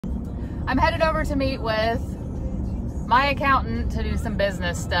I'm headed over to meet with my accountant to do some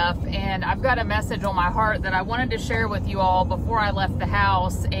business stuff, and I've got a message on my heart that I wanted to share with you all before I left the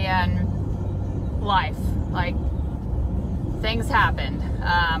house. And life, like, things happened,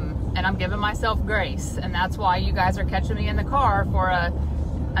 and I'm giving myself grace, and that's why you guys are catching me in the car for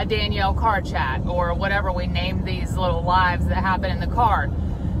a Danielle car chat, or whatever we named these little lives that happen in the car.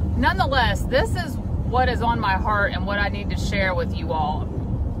 Nonetheless, this is what is on my heart and what I need to share with you all.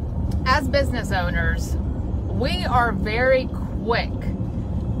 As business owners, we are very quick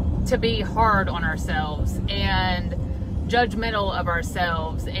to be hard on ourselves and judgmental of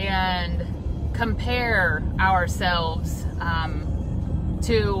ourselves and compare ourselves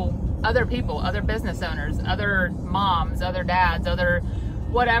to other people, other business owners, other moms, other dads, other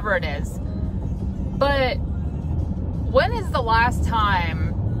whatever it is. But when is the last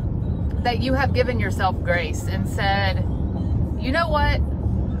time that you have given yourself grace and said, you know what,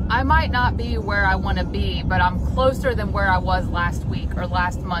 I might not be where I want to be, but I'm closer than where I was last week or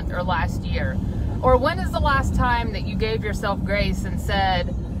last month or last year? Or when is the last time that you gave yourself grace and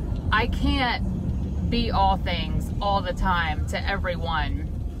said, I can't be all things all the time to everyone?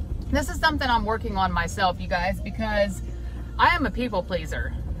 This is something I'm working on myself, you guys, because I am a people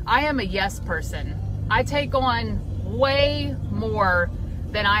pleaser. I am a yes person. I take on way more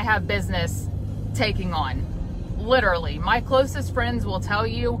than I have business taking on. Literally, my closest friends will tell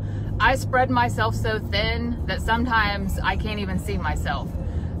you I spread myself so thin that sometimes I can't even see myself.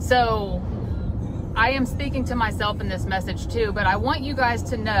 So I am speaking to myself in this message too, but I want you guys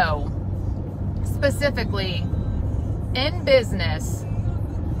to know, specifically in business,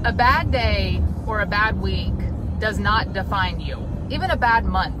 a bad day or a bad week does not define you, even a bad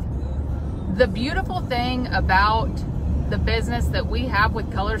month. The beautiful thing about the business that we have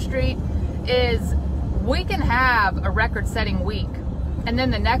with Color Street is we can have a record-setting week, and then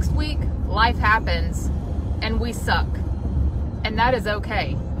the next week life happens and we suck, and that is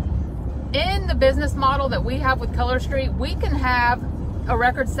okay. In the business model that we have with Color Street, we can have a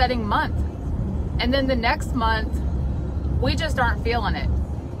record-setting month, and then the next month we just aren't feeling it.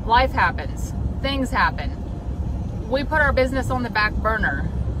 Life happens, things happen, we put our business on the back burner.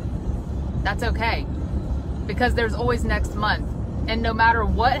 That's okay, because there's always next month. And no matter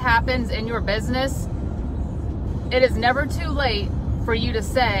what happens in your business, it is never too late for you to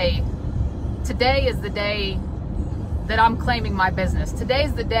say, today is the day that I'm claiming my business.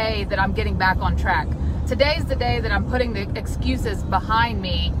 Today's the day that I'm getting back on track. Today's the day that I'm putting the excuses behind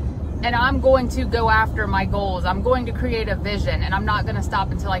me, and I'm going to go after my goals. I'm going to create a vision, and I'm not going to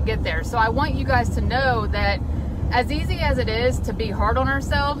stop until I get there. So I want you guys to know that as easy as it is to be hard on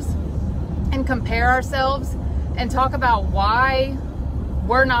ourselves and compare ourselves and talk about why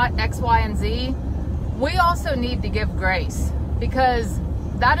we're not X, Y, and Z, we also need to give grace, because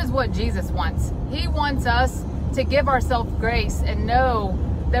that is what Jesus wants. He wants us to give ourselves grace and know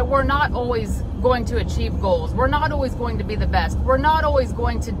that we're not always going to achieve goals. We're not always going to be the best. We're not always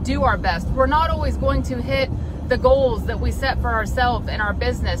going to do our best. We're not always going to hit the goals that we set for ourselves in our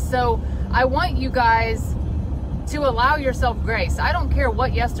business. So I want you guys to allow yourself grace. I don't care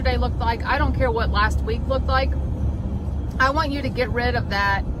what yesterday looked like. I don't care what last week looked like. I want you to get rid of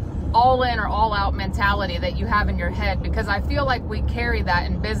that all in or all out mentality that you have in your head, because I feel like we carry that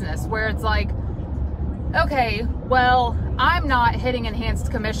in business, where it's like, okay, well, I'm not hitting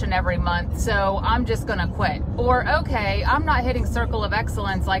enhanced commission every month, so I'm just gonna quit. Or, okay, I'm not hitting circle of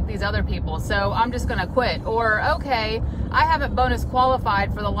excellence like these other people, so I'm just gonna quit. Or, okay, I haven't bonus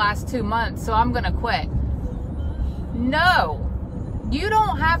qualified for the last 2 months, so I'm gonna quit. No, you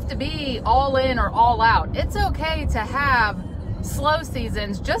don't have to be all in or all out. It's okay to have slow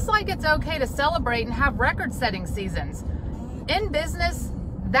seasons, just like it's okay to celebrate and have record-setting seasons. In business,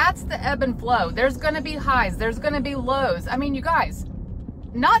 that's the ebb and flow. There's going to be highs, there's going to be lows. I mean, you guys,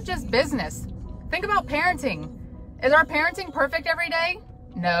 not just business. Think about parenting. Is our parenting perfect every day?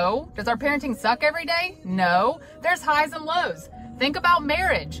 No. Does our parenting suck every day? No. There's highs and lows. Think about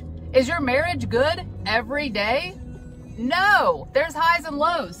marriage. Is your marriage good every day? No. There's highs and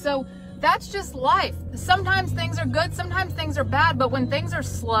lows. So that's just life. Sometimes things are good, sometimes things are bad, but when things are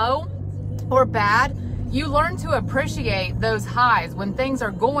slow or bad, you learn to appreciate those highs when things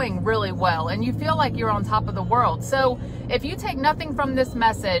are going really well and you feel like you're on top of the world. So if you take nothing from this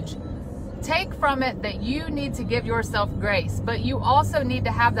message, take from it that you need to give yourself grace, but you also need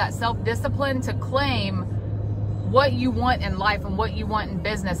to have that self-discipline to claim what you want in life and what you want in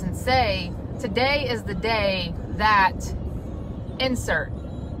business, and say, today is the day that insert.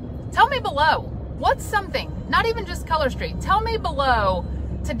 Tell me below, what's something, not even just Color Street, tell me below,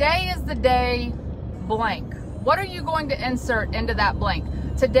 today is the day blank. What are you going to insert into that blank?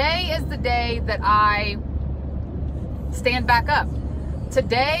 Today is the day that I stand back up.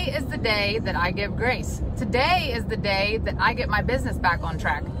 Today is the day that I give grace. Today is the day that I get my business back on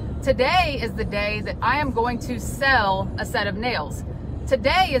track. Today is the day that I am going to sell a set of nails.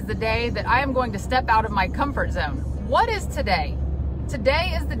 Today is the day that I am going to step out of my comfort zone. What is today?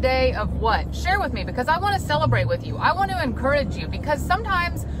 Today is the day of what? Share with me, because I want to celebrate with you. I want to encourage you, because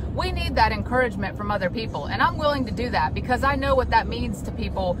sometimes we need that encouragement from other people, and I'm willing to do that because I know what that means to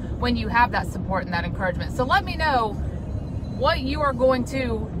people when you have that support and that encouragement. So let me know what you are going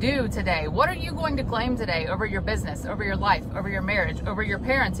to do today. What are you going to claim today over your business, over your life, over your marriage, over your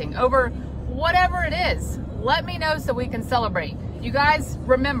parenting, over whatever it is? Let me know so we can celebrate. You guys,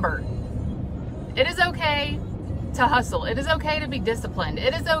 remember, it is okay to hustle. It is okay to be disciplined.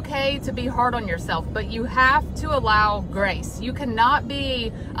 It is okay to be hard on yourself, but you have to allow grace. You cannot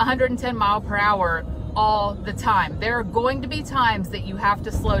be 110 miles per hour all the time. There are going to be times that you have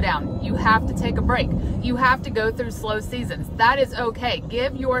to slow down. You have to take a break. You have to go through slow seasons. That is okay.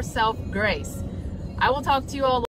 Give yourself grace. I will talk to you all